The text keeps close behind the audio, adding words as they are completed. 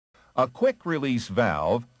A quick-release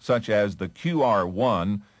valve, such as the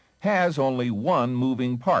QR1, has only one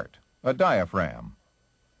moving part, a diaphragm.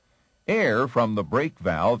 Air from the brake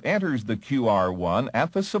valve enters the QR1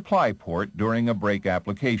 at the supply port during a brake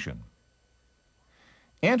application.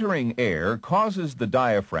 Entering air causes the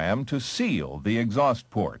diaphragm to seal the exhaust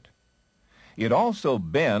port. It also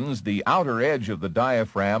bends the outer edge of the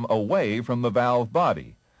diaphragm away from the valve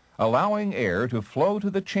body, allowing air to flow to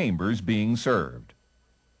the chambers being served.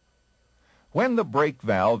 When the brake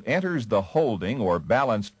valve enters the holding or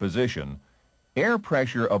balanced position, air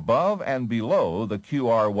pressure above and below the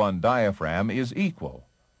QR1 diaphragm is equal.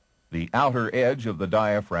 The outer edge of the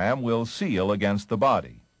diaphragm will seal against the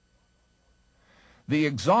body. The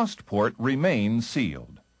exhaust port remains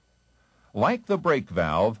sealed. Like the brake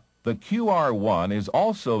valve, the QR1 is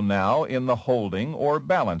also now in the holding or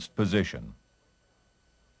balanced position.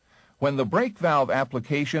 When the brake valve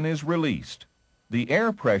application is released, the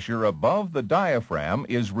air pressure above the diaphragm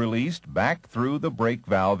is released back through the brake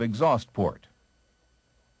valve exhaust port.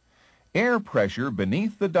 Air pressure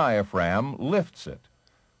beneath the diaphragm lifts it,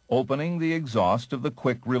 opening the exhaust of the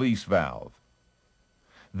quick-release valve.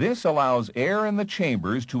 This allows air in the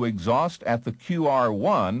chambers to exhaust at the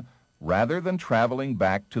QR1 rather than traveling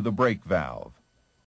back to the brake valve.